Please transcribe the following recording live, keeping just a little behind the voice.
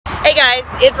Hey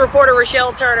guys, it's reporter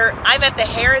Rochelle Turner. I'm at the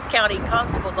Harris County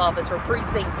Constable's Office for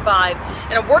Precinct 5,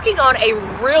 and I'm working on a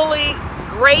really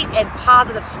great and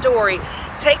positive story.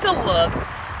 Take a look.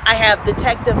 I have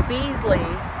Detective Beasley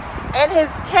and his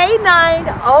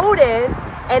canine Odin,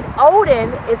 and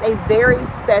Odin is a very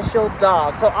special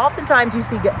dog. So oftentimes you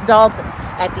see dogs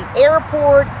at the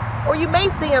airport, or you may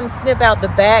see them sniff out the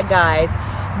bad guys,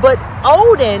 but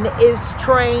Odin is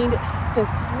trained to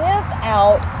sniff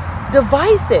out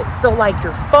devices. So like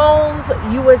your phones,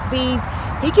 USBs,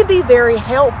 he can be very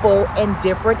helpful in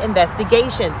different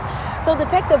investigations. So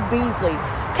Detective Beasley,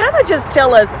 kind of just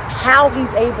tell us how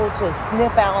he's able to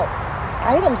sniff out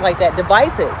items like that,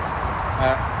 devices.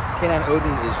 Canine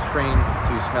Odin is trained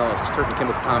to smell a certain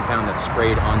chemical compound that's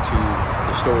sprayed onto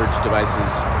the storage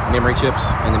devices, memory chips,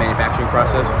 in the manufacturing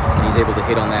process, and he's able to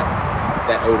hit on that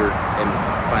odor and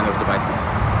find those devices.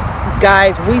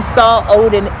 Guys, we saw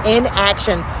Odin in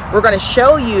action. We're going to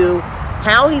show you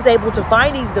how he's able to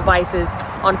find these devices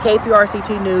on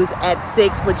KPRC2 News at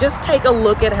 6, but just take a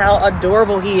look at how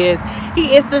adorable he is.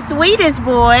 He is the sweetest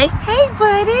boy. Hey,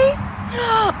 buddy.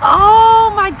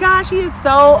 Oh my gosh, he is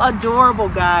so adorable,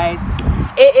 guys.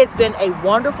 It has been a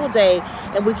wonderful day,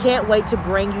 and we can't wait to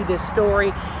bring you this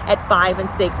story at 5 and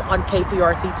 6 on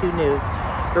KPRC2 News.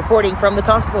 Reporting from the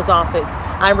Constable's Office,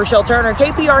 I'm Rochelle Turner,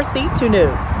 KPRC2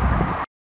 News.